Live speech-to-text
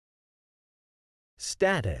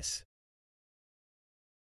Status.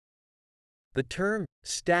 The term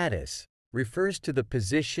status refers to the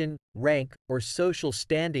position, rank, or social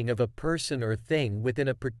standing of a person or thing within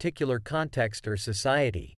a particular context or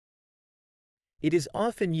society. It is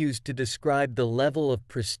often used to describe the level of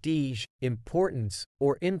prestige, importance,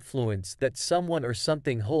 or influence that someone or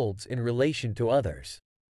something holds in relation to others.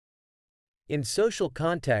 In social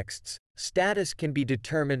contexts, status can be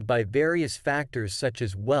determined by various factors such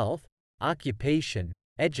as wealth, occupation,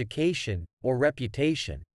 education, or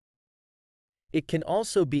reputation. It can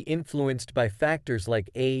also be influenced by factors like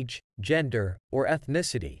age, gender, or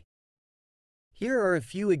ethnicity. Here are a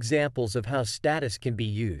few examples of how status can be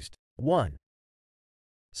used. 1.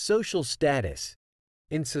 Social status.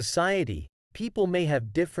 In society, people may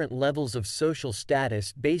have different levels of social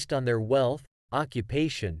status based on their wealth,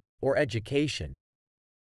 occupation, or education.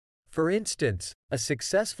 For instance, a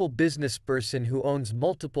successful businessperson who owns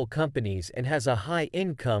multiple companies and has a high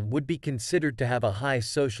income would be considered to have a high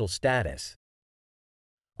social status.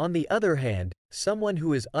 On the other hand, someone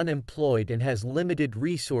who is unemployed and has limited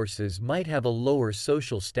resources might have a lower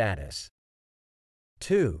social status.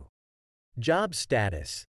 2. Job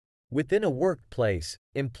status. Within a workplace,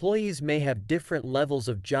 employees may have different levels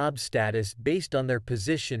of job status based on their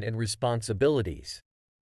position and responsibilities.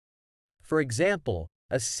 For example,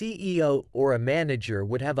 a CEO or a manager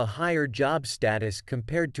would have a higher job status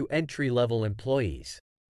compared to entry-level employees.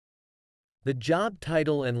 The job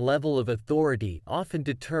title and level of authority often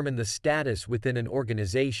determine the status within an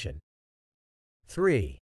organization.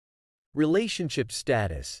 3. Relationship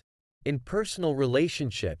status. In personal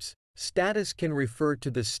relationships, status can refer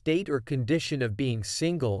to the state or condition of being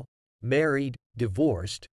single, married,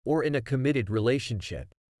 divorced, or in a committed relationship.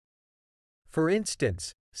 For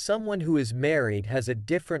instance, someone who is married has a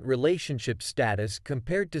different relationship status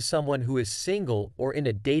compared to someone who is single or in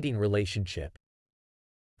a dating relationship.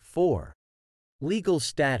 4. Legal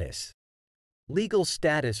status. Legal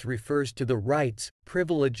status refers to the rights,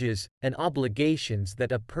 privileges, and obligations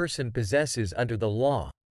that a person possesses under the law.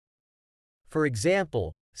 For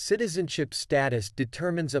example, citizenship status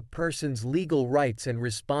determines a person's legal rights and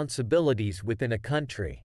responsibilities within a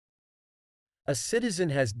country. A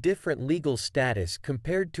citizen has different legal status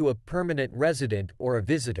compared to a permanent resident or a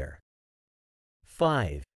visitor.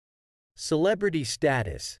 5. Celebrity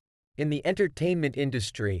status. In the entertainment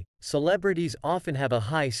industry, celebrities often have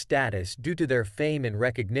a high status due to their fame and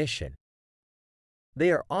recognition.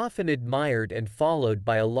 They are often admired and followed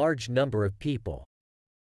by a large number of people.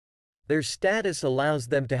 Their status allows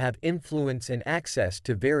them to have influence and access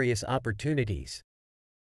to various opportunities.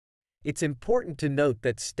 It's important to note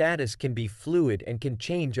that status can be fluid and can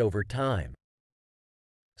change over time.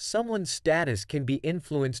 Someone's status can be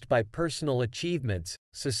influenced by personal achievements,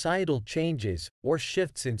 societal changes, or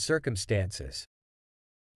shifts in circumstances.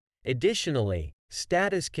 Additionally,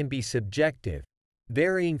 status can be subjective,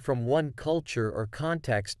 varying from one culture or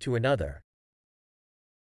context to another.